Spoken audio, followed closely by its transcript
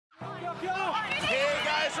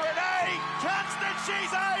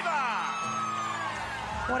she's over!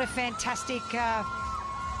 What a fantastic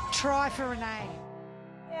try for Renae.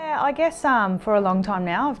 Yeah, I guess for a long time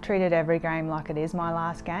now I've treated every game like it is my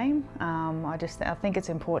last game. I think it's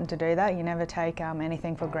important to do that. You never take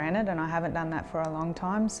anything for granted, and I haven't done that for a long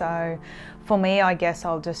time. So for me, I guess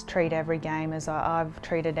I'll just treat every game as I've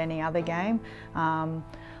treated any other game.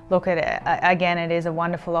 Look, again, it is a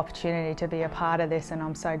wonderful opportunity to be a part of this, and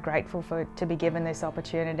I'm so grateful to be given this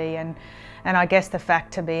opportunity. And I guess the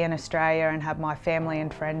fact to be in Australia and have my family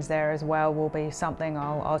and friends there as well will be something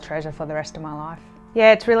I'll treasure for the rest of my life.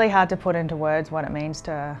 Yeah, it's really hard to put into words what it means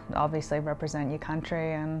to obviously represent your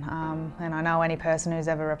country, and I know any person who's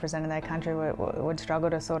ever represented their country would struggle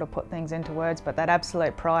to sort of put things into words, but that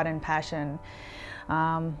absolute pride and passion,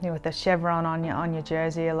 with the chevron on your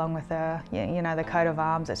jersey along with the the coat of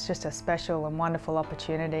arms, it's just a special and wonderful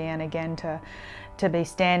opportunity. And again, to be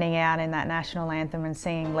standing out in that national anthem and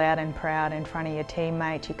singing loud and proud in front of your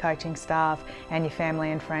teammates, your coaching staff and your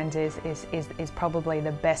family and friends is probably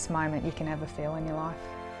the best moment you can ever feel in your life.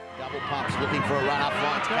 Double pumps, looking for a run up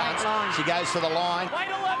line. Kunst. She goes to the line.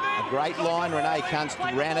 A great line. Renae Kunst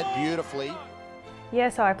ran it beautifully. Yeah,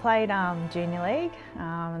 so I played junior league,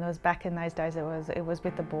 and it was back in those days. It was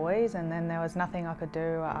with the boys, and then there was nothing I could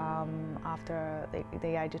do after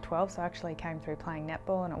the age of 12. So I actually came through playing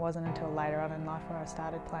netball, and it wasn't until later on in life where I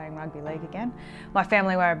started playing rugby league again. My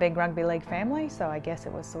family were a big rugby league family, so I guess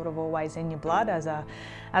it was sort of always in your blood. As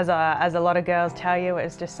a lot of girls tell you,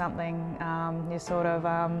 it's just something it's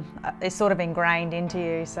sort of ingrained into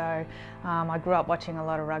you. So I grew up watching a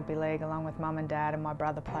lot of rugby league along with mum and dad, and my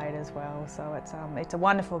brother played as well. So it's a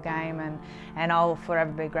wonderful game, and I'll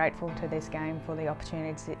forever be grateful to this game for the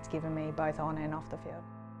opportunities it's given me both on and off the field.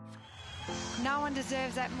 No one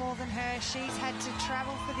deserves that more than her. She's had to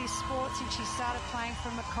travel for this sport since she started playing for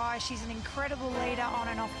Mackay. She's an incredible leader on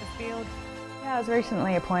and off the field. Yeah, I was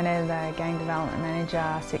recently appointed a game development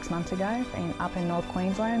manager 6 months ago up in North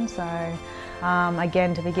Queensland. So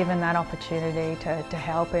again, to be given that opportunity to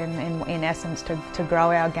help in essence to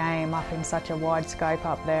grow our game up in such a wide scope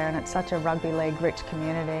up there, and it's such a rugby league rich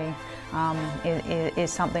community,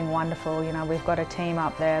 is something wonderful. You know, we've got a team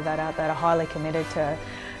up there that are highly committed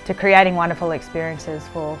to creating wonderful experiences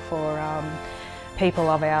for people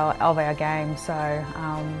of our game. So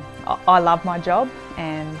I love my job,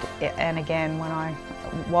 and again,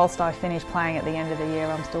 whilst I finish playing at the end of the year,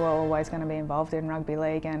 I'm still always going to be involved in rugby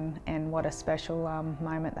league, and what a special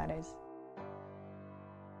moment that is.